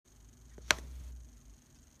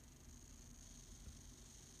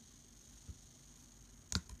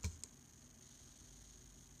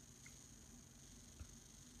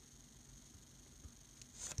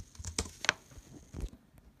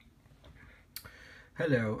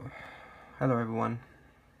Hello everyone.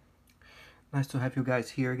 Nice to have you guys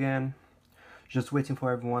here again. Just waiting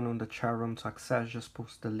for everyone on the chat room to access. Just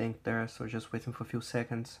post the link there, so just waiting for a few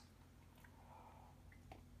seconds.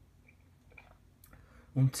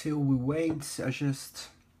 Until we wait,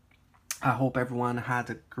 I hope everyone had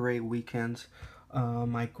a great weekend.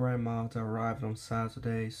 My grandmother arrived on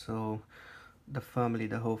Saturday, so the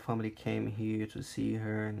whole family came here to see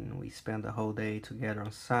her, and we spent the whole day together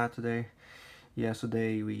on Saturday.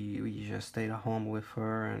 Yesterday we just stayed at home with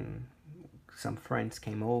her, and some friends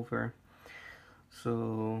came over.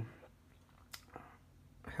 So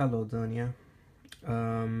hello Dania.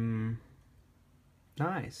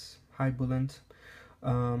 Nice. Hi Bulent.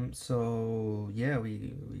 So yeah,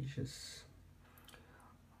 we just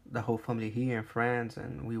the whole family here and friends,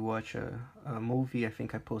 and we watch a movie. I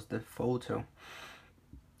think I posted a photo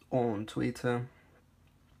on Twitter.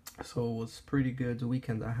 So it was pretty good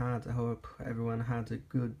weekend I had. I hope everyone had a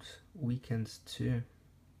good weekend too.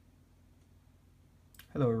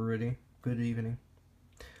 Hello everybody, good evening.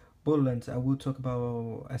 Bullet, I will talk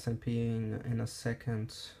about S&P in a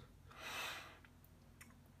second.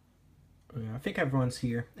 I think everyone's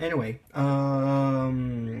here. Anyway,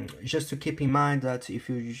 just to keep in mind that if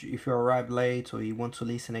you arrive late or you want to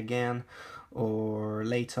listen again or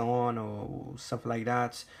later on or stuff like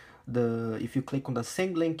that, if you click on the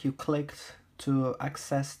same link you clicked to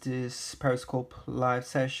access this Periscope live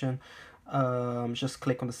session, just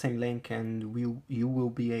click on the same link and you will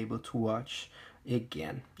be able to watch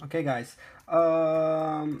again. Okay guys,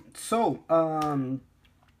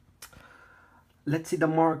 let's see the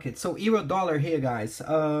market. So euro dollar here guys,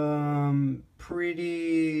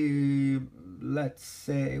 pretty, let's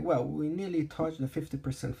say, well, we nearly touched the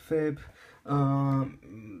 50% fib.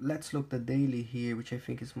 Let's look the daily here, which I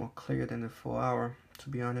think is more clear than the 4-hour, to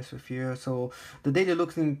be honest with you. So the daily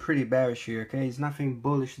looking pretty bearish here. Okay, it's nothing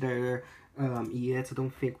bullish there yet. I don't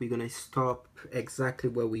think we're gonna stop exactly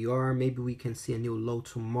where we are. Maybe we can see a new low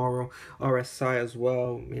tomorrow. RSI as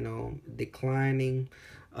well, you know, declining,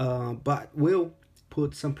 but we'll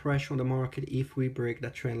put some pressure on the market if we break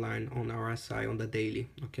that trend line on RSI on the daily.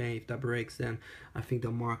 Okay, if that breaks, then I think the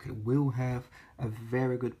market will have a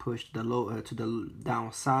very good push to the low to the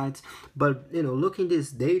downsides. But you know, looking this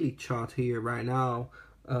daily chart here right now,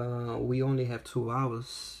 we only have 2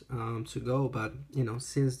 hours to go, but you know,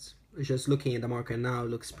 since just looking at the market now, it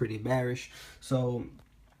looks pretty bearish. So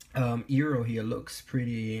euro here looks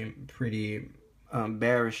pretty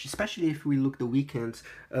bearish, especially if we look the weekend,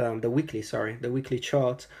 the weekly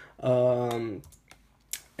chart.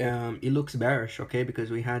 It looks bearish, okay, because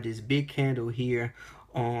we had this big candle here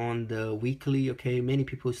on the weekly. Okay, many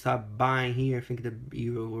people start buying here. I think the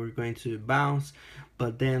euro were going to bounce,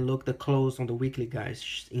 but then look the close on the weekly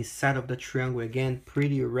guys, inside of the triangle again,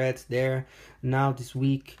 pretty red there. Now this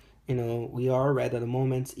week, you know, we are red at the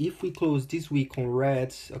moment. If we close this week on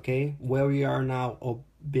red, okay, where we are now or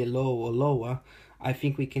below or lower, I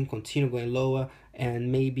think we can continue going lower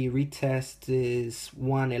and maybe retest this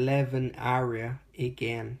 111 area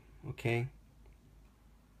again. Okay,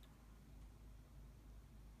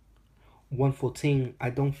 114,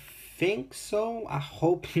 I don't think so. I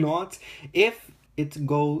hope not. If it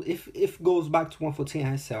goes back to 114,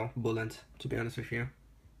 I sell Bullet, to be honest with you.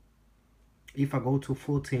 If I go to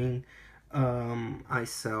 14, I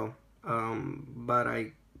sell, but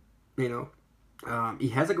you know,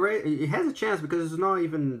 it has a chance because it's not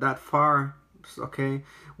even that far. Okay,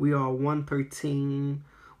 we are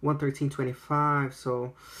 113.25,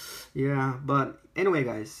 so yeah. But anyway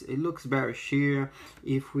guys, it looks bearish here.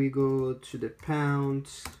 If we go to the pound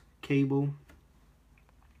cable,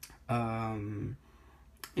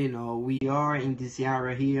 you know, we are in this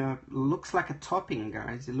area here. Looks like a topping,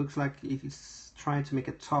 guys. It looks like it's trying to make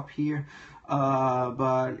a top here,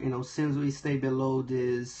 but you know, since we stay below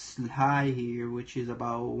this high here, which is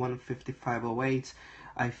about 155.08,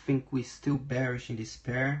 I think we still bearish in this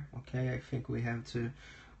pair. Okay, I think we have to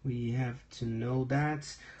know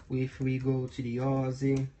that. If we go to the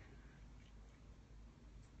Aussie,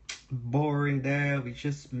 boring there, we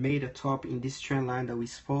just made a top in this trend line that we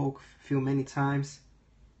spoke many times,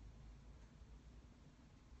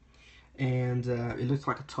 and it looks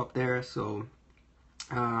like a top there. So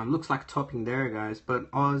looks like topping there guys,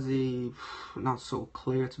 but Aussie not so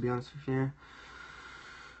clear, to be honest with you,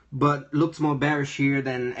 but looks more bearish here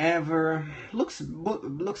than ever. Looks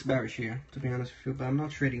bearish here, to be honest with you, but I'm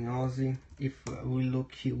not trading Aussie. If we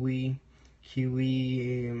look Kiwi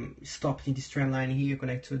stopped in this trend line here,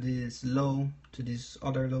 connect to this low, to this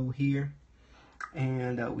other low here,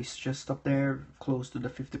 and we just stopped there close to the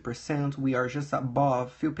 50%. We are just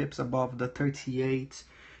above, few pips above the 38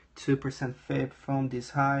 2% fib from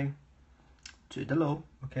this high to the low.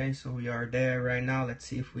 Okay, so we are there right now. Let's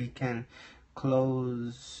see if we can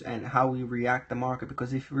close and how we react the market,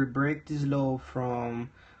 because if we break this low from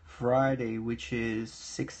Friday, which is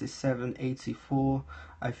 67.84,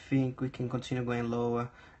 I think we can continue going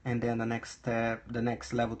lower, and then the next step, the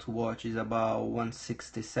next level to watch is about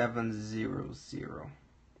 167.00.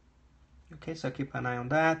 Okay, so keep an eye on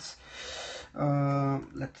that.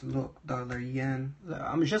 Let's look dollar yen.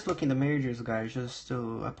 I'm just looking the majors, guys, just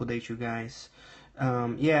to update you guys.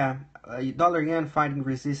 Yeah, dollar yen finding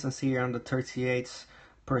resistance here on the 38%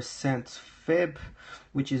 fib,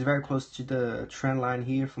 which is very close to the trend line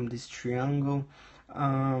here from this triangle.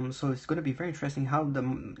 So it's going to be very interesting how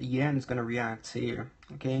the yen is going to react here.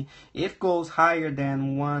 Okay, if goes higher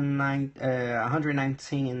than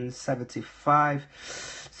 119.75,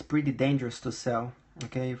 it's pretty dangerous to sell.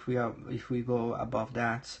 Okay, if we go above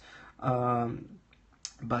that.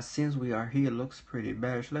 But since we are here, looks pretty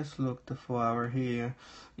bearish. Let's look the 4-hour here.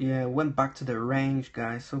 Yeah, went back to the range,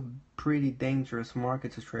 guys. So pretty dangerous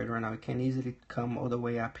market to trade right now. It can easily come all the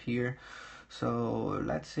way up here. So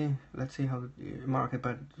let's see how the market,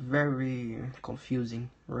 but very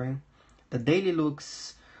confusing, right? The daily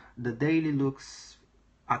looks,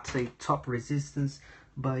 I'd say top resistance,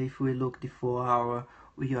 but if we look the 4-hour,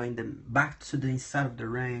 we are in the back to the inside of the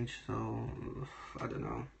range. So I don't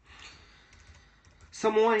know.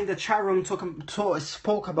 Someone in the chat room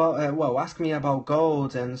spoke about, asked me about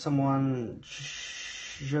gold, and someone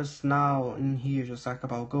just now in here just talked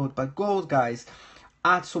about gold. But gold, guys,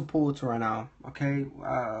 at support right now. Okay,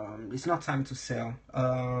 it's not time to sell.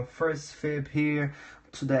 First fib here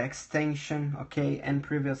to the extension, okay, and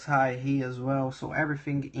previous high here as well. So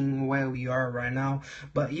everything in where we are right now.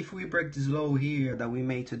 But if we break this low here that we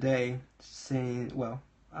made today, saying, well,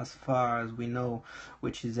 as far as we know,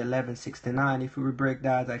 which is 1169, if we break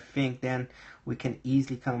that, I think then we can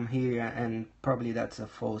easily come here, and probably that's a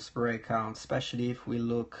false breakout, especially if we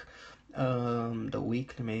look the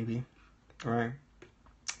weekly maybe, right?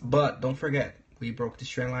 But don't forget, we broke this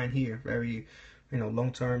trend line here, very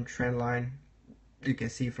long-term trend line. You can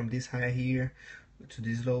see from this high here to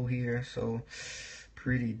this low here, so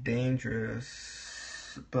pretty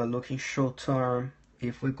dangerous. But looking short-term,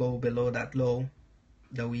 if we go below that low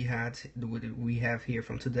that we have here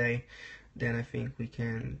from today, then I think we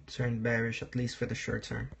can turn bearish, at least for the short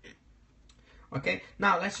term. Okay,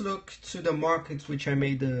 now let's look to the markets which I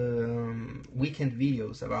made the weekend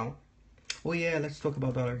videos about. Oh yeah, let's talk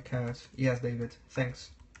about dollar CAD. Yes, David,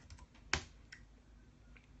 thanks.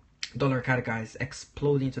 Dollar CAD, guys,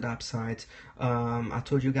 exploding to the upside. I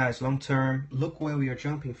told you guys, long term, look where we are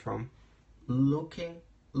jumping from. Look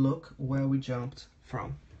where we jumped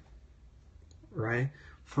from, right?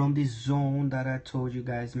 From this zone that I told you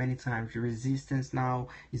guys many times, the resistance now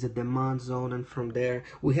is a demand zone, and from there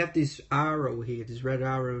we have this arrow here, this red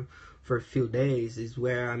arrow for a few days is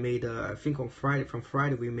where I made I think on Friday, from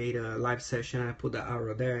Friday we made a live session and I put the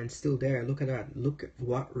arrow there, and still there. Look at that, look at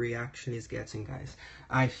what reaction is getting, guys.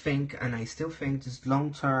 I think, and I still think, this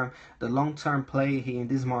the long-term play here in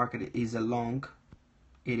this market is a long.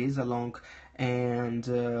 It is a long, and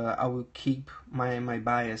I will keep my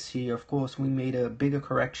bias here. Of course, we made a bigger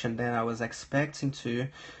correction than I was expecting to,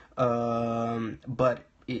 but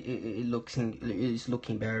it's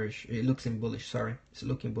looking bearish. It looks in bullish. Sorry, it's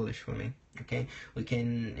looking bullish for me. Okay, we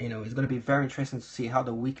can, it's gonna be very interesting to see how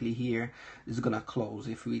the weekly here is gonna close.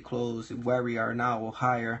 If we close where we are now or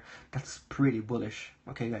higher, that's pretty bullish.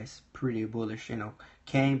 Okay, guys, pretty bullish.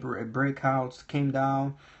 Came breakouts, came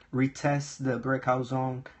down, retest the breakout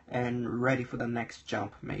zone, and ready for the next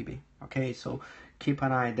jump maybe. Okay, so keep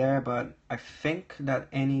an eye there, but I think that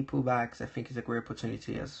any pullbacks, I think, is a great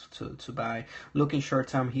opportunity as to buy. Looking short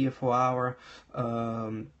term here for our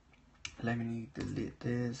let me delete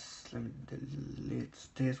this.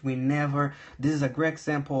 This is a great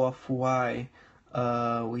example of why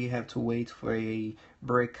we have to wait for a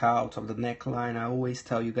breakout of the neckline. I always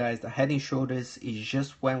tell you guys the head and shoulders is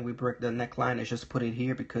just when we break the neckline. I just put it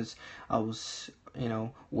here because I was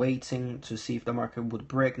waiting to see if the market would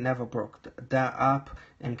break. Never broke that up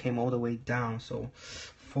and came all the way down, so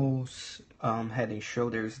false head and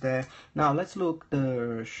shoulders there. Now let's look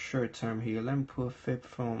the short term here. Let me put fib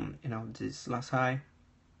from this last high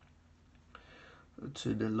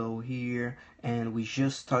to the low here, and we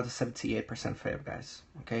just started 78% fib, guys.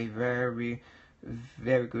 Okay, very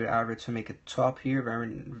good average to make a top here,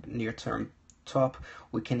 very near term top.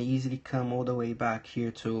 We can easily come all the way back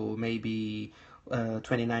here to maybe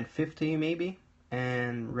 29.50 maybe,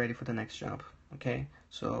 and ready for the next jump. Okay,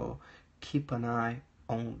 so keep an eye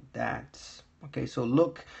on that. Okay, so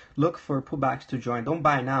look for pullbacks to join. Don't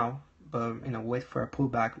buy now, but wait for a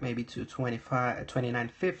pullback maybe to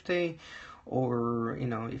 29.50, or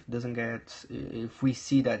if it doesn't get, if we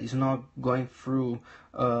see that it's not going through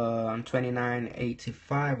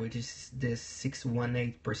 29.85, which is this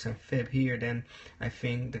 618% fib here, then I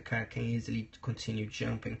think the cat can easily continue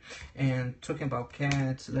jumping. And talking about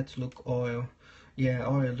cats, let's look oil. Yeah,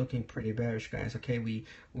 oil looking pretty bearish, guys. Okay, we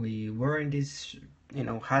were in this,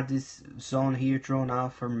 had this zone here drawn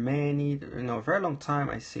out for many, a very long time,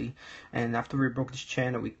 I see. And after we broke this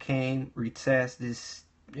channel, we came, retest this,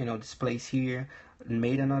 this place here,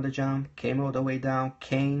 made another jump, came all the way down,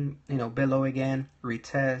 came, below again,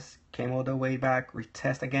 retest, came all the way back,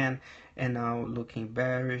 retest again, and now looking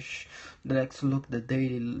bearish. Let's look the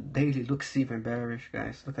daily. Daily looks even bearish,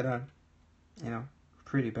 guys. Look at that,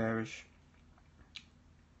 pretty bearish.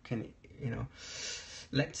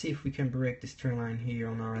 Let's see if we can break this trend line here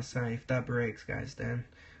on RSI. If that breaks, guys, then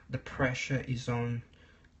the pressure is on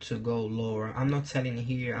to go lower. I'm not telling you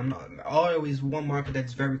here, oil is one market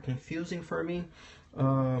that's very confusing for me.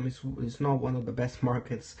 It's not one of the best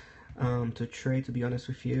markets to trade, to be honest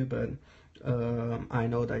with you, but I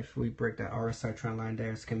know that if we break that RSI trend line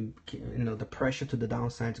there, the pressure to the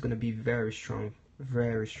downside is going to be very strong.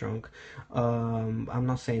 Very strong. I'm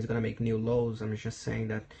not saying it's gonna make new lows. I'm just saying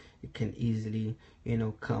that it can easily,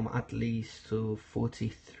 come at least to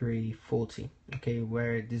 43.40. Okay,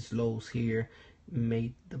 where these lows here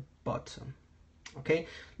made the bottom. Okay,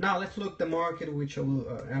 now let's look the market, which I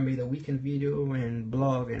made a weekend video and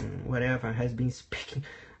blog and whatever. I have been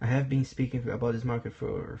speaking about this market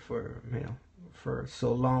for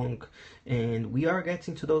so long, and we are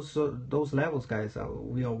getting to those levels, guys.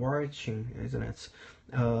 We are watching, isn't it?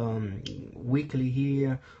 Weekly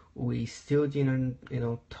here, we still didn't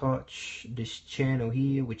touch this channel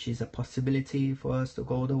here, which is a possibility for us to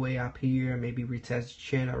go all the way up here, maybe retest the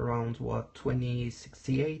channel around what,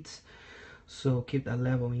 2068. So keep that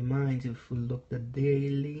level in mind. If we look the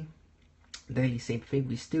daily, same thing.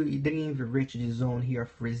 We still didn't even reach the zone here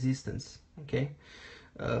of resistance. Okay,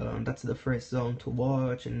 that's the first zone to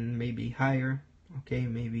watch, and maybe higher. Okay,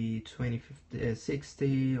 maybe 20, 50,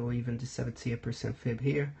 60, or even the 70% fib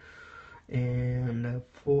here. And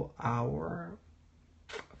 4 hour,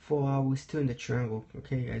 we're still in the triangle.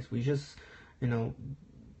 Okay, guys, we just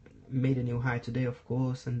made a new high today, of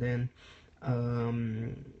course, and then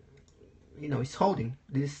it's holding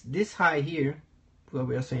this high here. What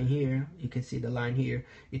we are saying here, you can see the line here,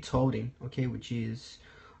 it's holding, okay, which is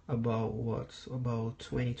about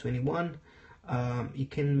 2021. It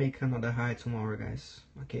can make another high tomorrow, guys.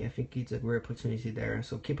 Okay, I think it's a great opportunity there,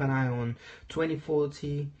 so keep an eye on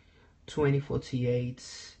 2040,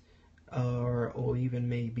 2048, or even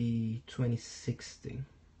maybe 2060.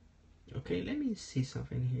 Okay, let me see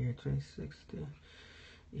something here. 2060,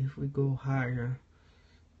 if we go higher,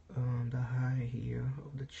 the high here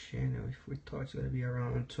of the channel, if we thought it's gonna be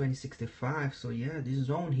around 2065, so yeah, this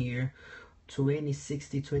zone here,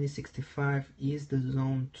 2060, 2065 is the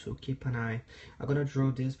zone to keep an eye. I'm gonna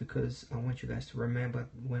draw this because I want you guys to remember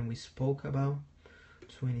when we spoke about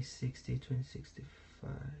 2060,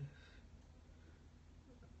 2065.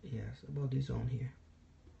 Yes, about this zone here.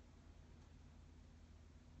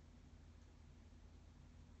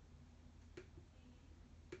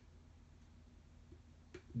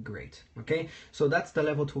 Great. Okay, so that's the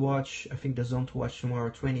level to watch. I think the zone to watch tomorrow,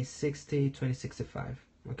 2060, 2065.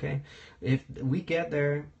 Okay, if we get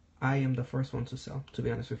there, I am the first one to sell, to be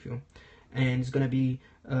honest with you. And it's gonna be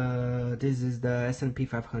this is the S&P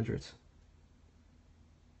 500.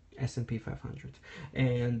 S&P 500.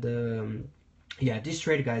 And yeah, this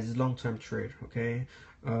trade, guys, is long-term trade. Okay,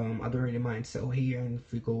 I don't really mind sell here, and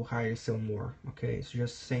if we go higher, sell more. Okay, so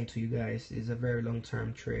just saying to you guys, it's a very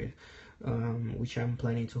long-term trade, which I'm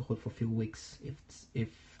planning to hold for a few weeks if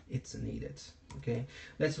it's needed. Okay,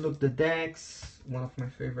 let's look the DAX, one of my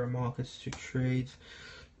favorite markets to trade.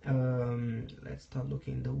 Let's start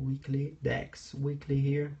looking the weekly DAX weekly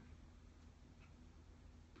here.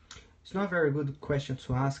 It's not a very good question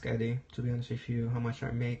to ask, Eddie, to be honest with you, how much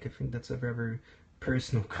I make. I think that's a very, very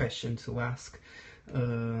personal question to ask.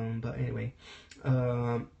 But anyway,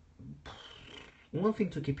 one thing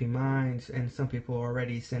to keep in mind, and some people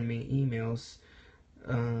already send me emails,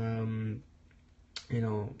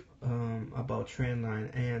 about trend line,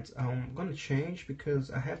 and I'm gonna change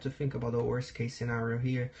because I have to think about the worst case scenario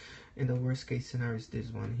here, and the worst case scenario is this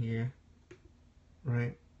one here,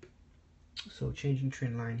 right? So changing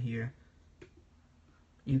trend line here,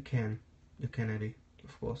 you can Eddie,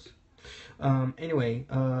 of course. Anyway,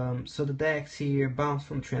 so the DAX here bounced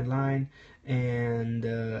from trend line, and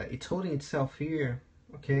it's holding itself here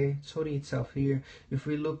Okay, it's holding itself here. If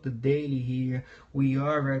we look the daily here, we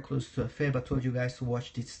are very close to a fib. I told you guys to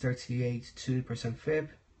watch this 38.2% fib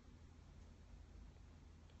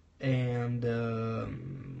and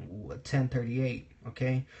 1038.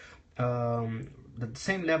 Okay, the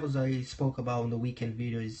same levels I spoke about in the weekend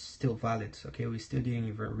video is still valid. Okay, we still didn't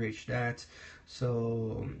even reach that.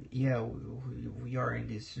 So yeah, we are in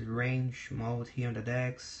this range mode here on the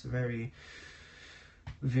DAX.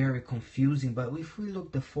 Very confusing. But if we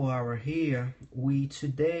look the 4 hour here, we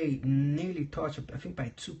today nearly touched, I think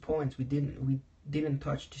by 2 points. We didn't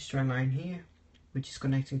touch this trend line here, which is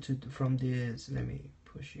connecting to from this. Let me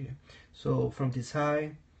push here. So from this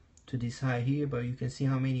high to this high here, but you can see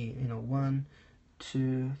how many, 1,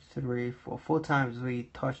 2, 3, 4, 4 times we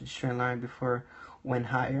touched this trend line before went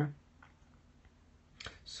higher.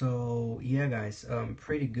 So yeah, guys,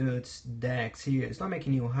 pretty good DAX here. It's not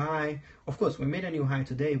making new high. Of course, we made a new high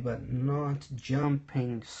today, but not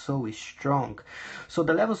jumping so strong. So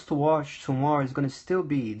the levels to watch tomorrow is going to still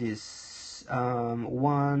be this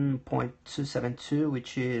 1.272,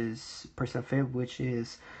 which is percent fib, which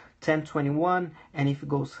is 1021, and if it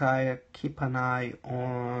goes higher, keep an eye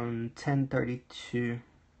on 1032.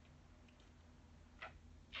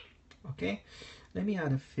 Okay, let me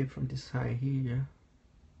add a fib from this high here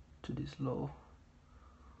to this low.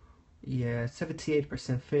 Yeah,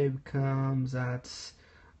 78% fib comes at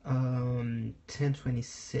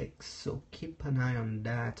 1026, so keep an eye on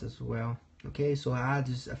that as well. Okay, so I add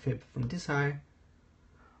a fib from this high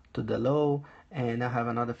to the low, and I have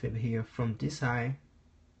another fib here from this high.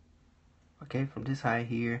 Okay, from this high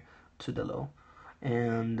here to the low,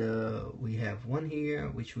 and we have one here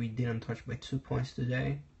which we didn't touch by 2 points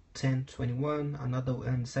today, 1021. Another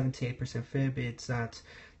and 78% fib, it's at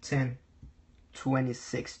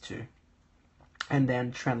 1026 too. And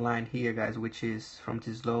then trend line here, guys, which is from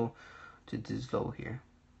this low to this low here.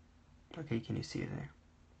 Okay, can you see it there?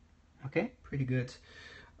 Okay, pretty good.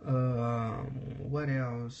 What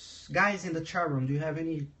else, guys? In the chat room, do you have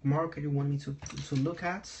any market you want me to look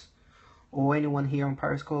at, or anyone here on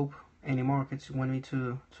Periscope, any markets you want me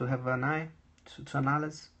to have an eye to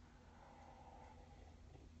analyze?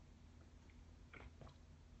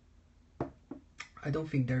 I don't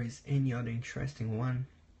think there is any other interesting one.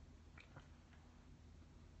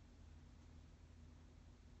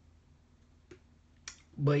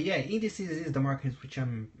 But yeah, indices is the markets which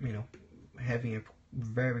I'm, having a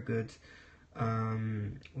very good.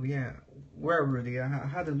 Yeah, where really? I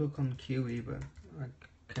had a look on QE, but I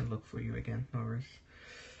can look for you again. No worries.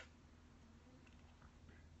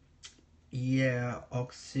 Yeah,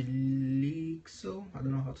 Oxylixo. I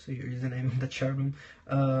don't know how to say your username in the chat room.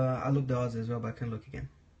 I looked the odds as well, but I can look again.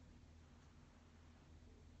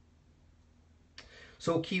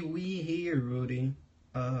 So Kiwi here, Rudy.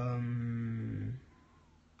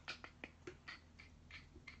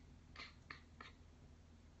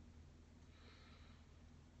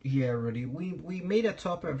 Yeah, Rudy. We made a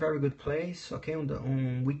top at a very good place. Okay,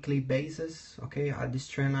 on weekly basis. Okay, at this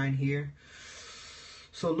trend line here.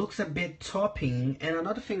 So looks a bit topping. And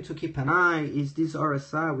another thing to keep an eye is this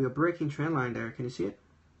RSI. We are breaking trend line there. Can you see it?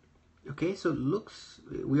 Okay, so it looks,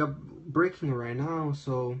 we are breaking right now.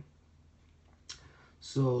 So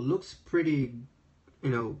looks pretty,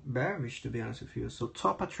 bearish, to be honest with you. So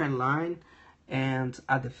top a trend line and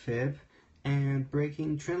at the fib and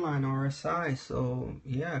breaking trend line RSI. So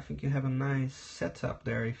yeah, I think you have a nice setup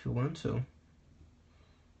there if you want to.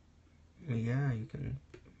 Yeah, you can,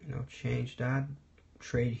 change that.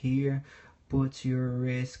 Trade here, put your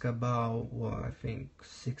risk about what I think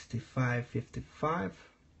 65.55,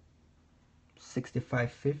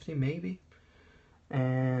 65.50 maybe,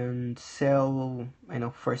 and sell,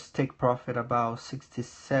 first take profit about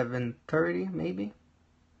 67.30 maybe.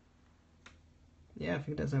 Yeah, I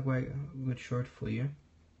think that's a quite good short for you.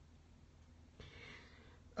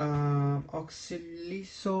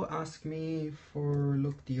 Oxyliso asked me for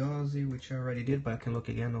look the Aussie, which I already did, but I can look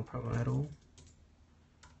again, no problem at all.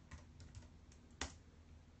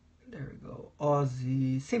 There we go.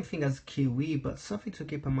 Aussie, same thing as Kiwi, but something to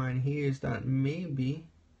keep in mind here is that maybe,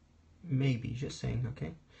 just saying,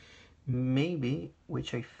 okay? Maybe,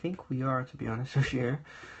 which I think we are, to be honest with you,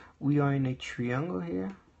 we are in a triangle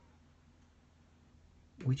here,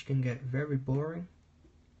 which can get very boring,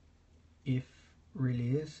 if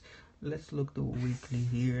really is. Let's look the weekly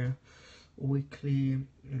here. Weekly,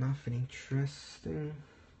 nothing interesting.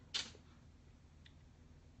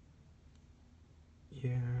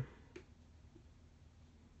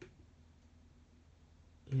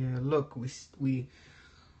 Yeah, look, we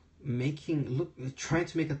trying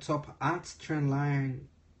to make a top at trend line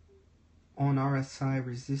on RSI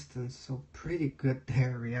resistance, so pretty good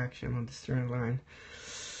there reaction on this trend line.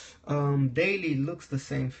 Daily looks the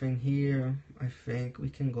same thing here. I think we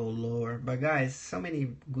can go lower, but guys, so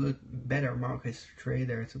many good better markets to trade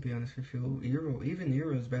there, to be honest with you. Even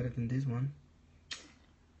euro is better than this one.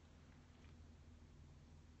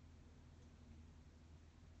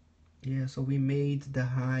 Yeah, so we made the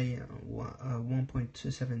high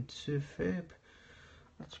 1.272 fib.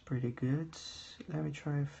 That's pretty good. Let me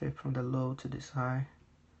try a fib from the low to this high.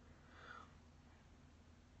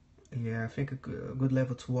 Yeah, I think a good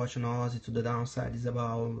level to watch on Aussie to the downside is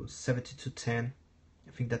about 72.10.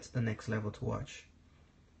 I think that's the next level to watch.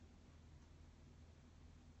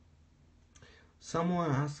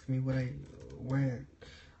 Someone asked me where.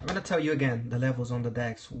 I'm gonna tell you again the levels on the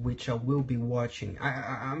DAX, which I will be watching.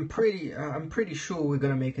 I'm pretty sure we're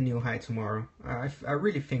gonna make a new high tomorrow. I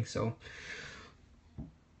really think so.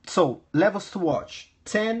 So levels to watch: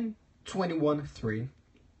 10, 21, 3.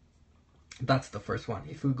 That's the first one.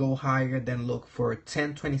 If we go higher, then look for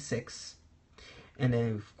 10.26, and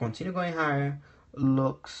then if we continue going higher,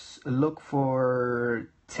 look for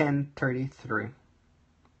 10.33.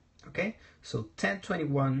 Okay, so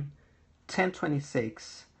 10.21,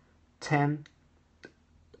 10.26,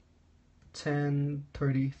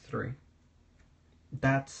 10.33.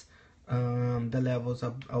 That's the levels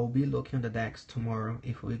I will be looking at the DAX tomorrow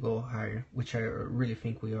if we go higher, which I really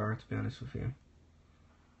think we are, to be honest with you.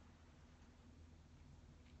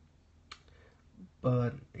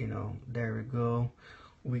 But you know, there we go.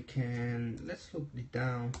 We can, let's look the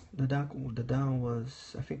down. The down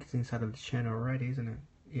was, I think it's inside of the channel already, isn't it?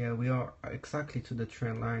 Yeah, we are exactly to the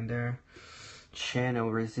trend line there.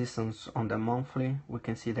 Channel resistance on the monthly, we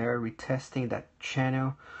can see there retesting that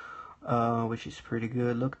channel, which is pretty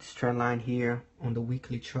good. Look, this trend line here on the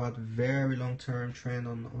weekly chart, very long-term trend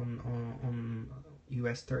on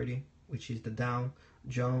US 30, which is the Dow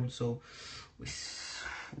Jones. So we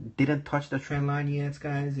didn't touch the trend line yet,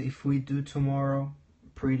 guys. If we do tomorrow,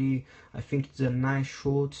 I think it's a nice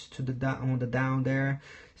short to the down on the down there.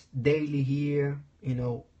 Daily here, you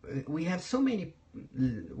know, we have so many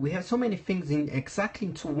things in exactly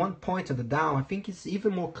into one point of the down. I think it's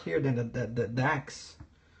even more clear than the DAX,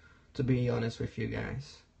 to be honest with you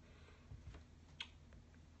guys.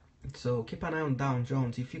 So keep an eye on Dow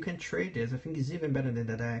Jones. If you can trade this, I think it's even better than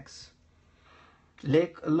the DAX.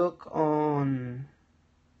 Look on.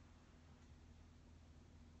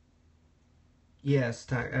 Yes,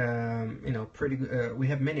 you know, pretty good. We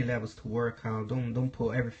have many levels to work out. Don't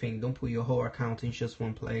put everything. Don't put your whole account in just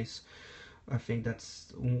one place. I think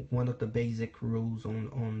that's one of the basic rules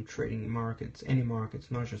on trading markets, any markets,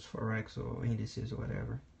 not just forex or indices or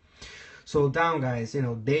whatever. So down, guys, you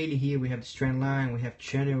know, daily here we have this trend line, we have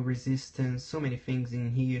channel resistance, so many things in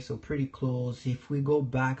here, so pretty close. If we go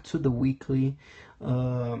back to the weekly, you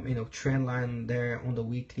know, trend line there on the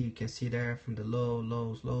weekly, you can see there from the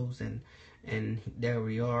lows, and there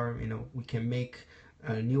we are. You know, we can make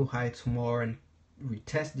a new high tomorrow and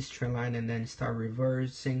retest this trend line and then start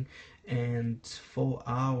reversing. And 4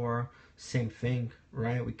 hour, same thing,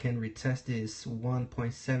 right? We can retest this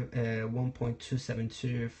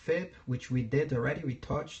 1.272 fib, which we did already. We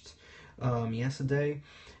touched yesterday,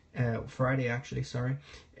 Friday actually, sorry.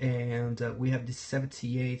 And we have this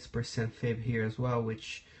 78% fib here as well,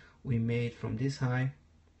 which we made from this high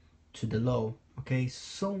to the low. Okay,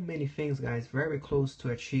 so many things, guys, very close to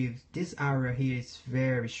achieve. This area here is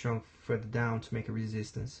very strong further down to make a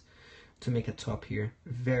resistance, to make a top here.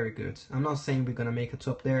 Very good. I'm not saying we're gonna make a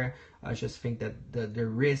top there. I just think that the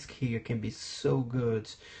risk here can be so good.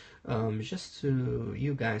 Just to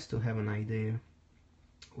you guys to have an idea,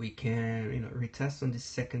 we can, you know, retest on this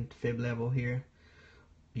second fib level here.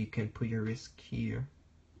 You can put your risk here,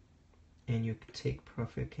 and your take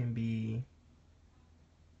profit can be,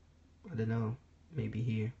 I don't know, maybe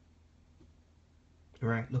here.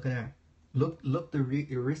 Right, look at that. Look the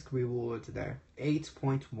risk reward there,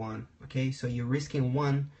 8.1. Okay, so you're risking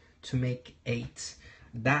 1 to make 8.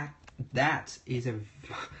 That is a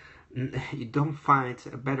you don't find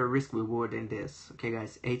a better risk reward than this. Okay,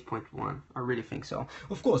 guys, 8.1. I really think so.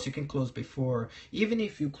 Of course, you can close before. Even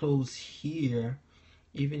if you close here,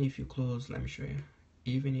 even if you close, let me show you.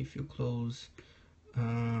 Even if you close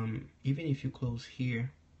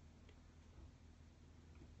here.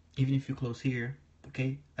 Even if you close here,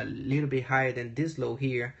 okay, a little bit higher than this low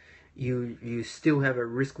here, you still have a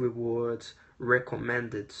risk reward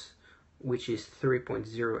recommended, which is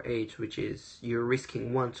 3.08, which is you're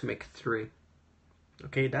risking 1 to make 3.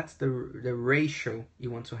 Okay, that's the ratio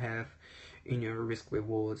you want to have. in your risk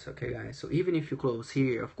rewards. Okay, guys. So even if you close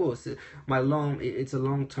here, of course, it's a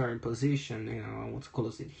long-term position. You know, I want to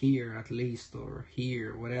close it here at least, or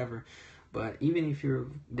here, whatever. But even if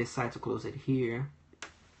you decide to close it here,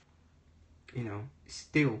 you know,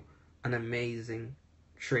 still an amazing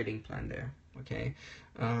trading plan there. Okay,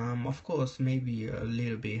 of course, maybe a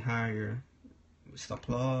little bit higher stop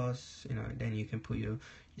loss, you know, then you can put you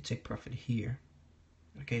take profit here.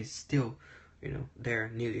 Okay, still, you know, they're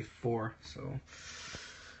nearly 4, so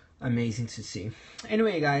amazing to see.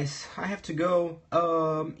 Anyway, guys, I have to go.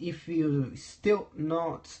 If you're still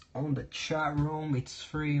not on the chat room, it's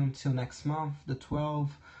free until next month, the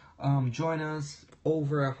 12th. Join us.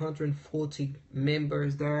 Over 140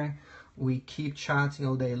 members there. We keep chatting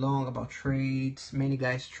all day long about trades. Many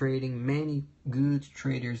guys trading, many good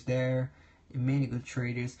traders there, many good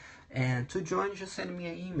traders. And to join, just send me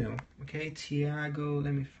an email. Okay, Thiago.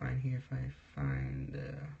 Let me find here if I find.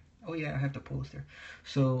 Oh yeah, I have the poster.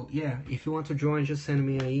 So yeah, if you want to join, just send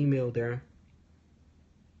me an email there,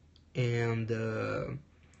 and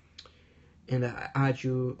I add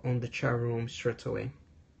you on the chat room straight away.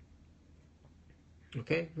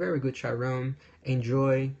 Okay, very good chat room.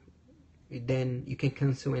 Enjoy. Then you can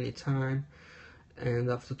cancel anytime. And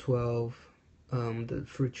after 12, the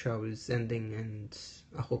fruit show is ending, and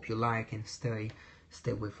I hope you like and stay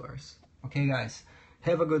with us. Okay, guys,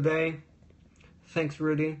 have a good day. Thanks,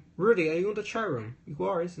 Rudy. Rudy, are you in the chat room? You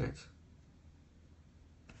are, isn't it?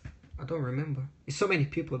 I don't remember. It's so many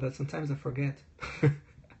people that sometimes I forget.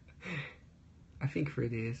 I think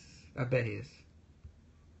Rudy is. I bet he is.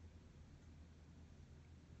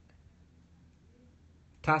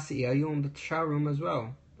 Tassie, are you on the chat room as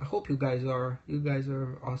well? I hope you guys are. You guys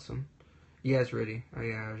are awesome. Yes, Rudy. Oh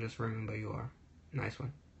yeah, I just remember you are. Nice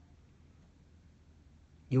one.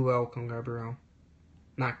 You're welcome, Gabriel.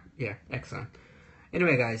 Yeah, excellent.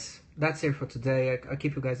 Anyway, guys, that's it for today. I'll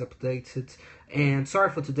keep you guys updated. And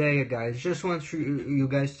sorry for today, guys. Just want you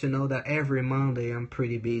guys to know that every Monday I'm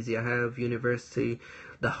pretty busy. I have university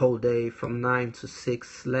the whole day from 9 to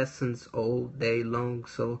 6, lessons all day long.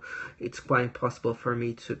 So it's quite impossible for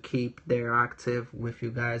me to keep there active with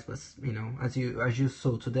you guys. But, you know, as you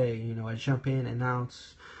saw today, you know, I jump in and out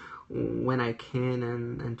when I can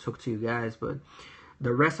and talk to you guys. But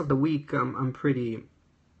the rest of the week,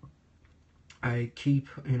 I keep,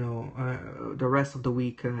 you know, the rest of the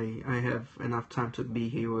week I have enough time to be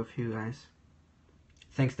here with you guys.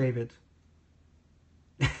 Thanks, David.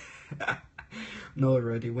 No,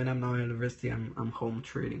 already. When I'm not in university, I'm home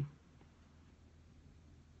trading.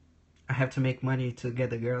 I have to make money to get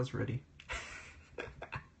the girls ready.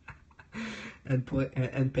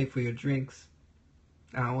 and pay for your drinks.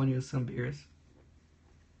 I want you some beers.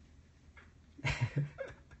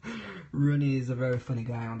 Rooney is a very funny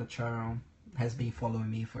guy on the channel. Has been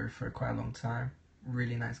following me for quite a long time.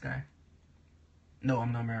 Really nice guy. No,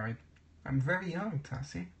 I'm not married. I'm very young,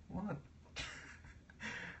 Tassie. What?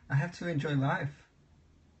 I have to enjoy life.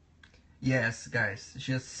 Yes, guys,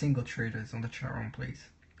 just single traders on the chat room, please.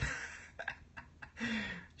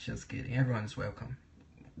 Just kidding. Everyone's welcome.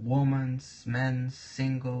 Women's, men's,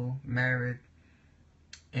 single, married,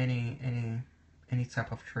 any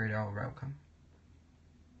type of trader are welcome.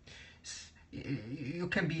 You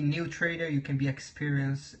can be new trader, you can be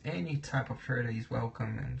experienced, any type of trader is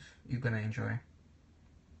welcome, and you're gonna enjoy.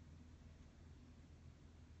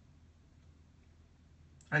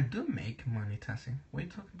 I do make money, Tassie. What are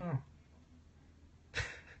you talking about?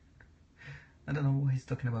 I don't know what he's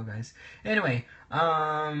talking about, guys. Anyway,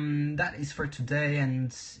 that is for today,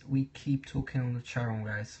 and we keep talking on the chat room,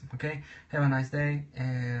 guys. Okay, have a nice day,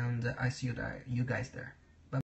 and I see you guys there.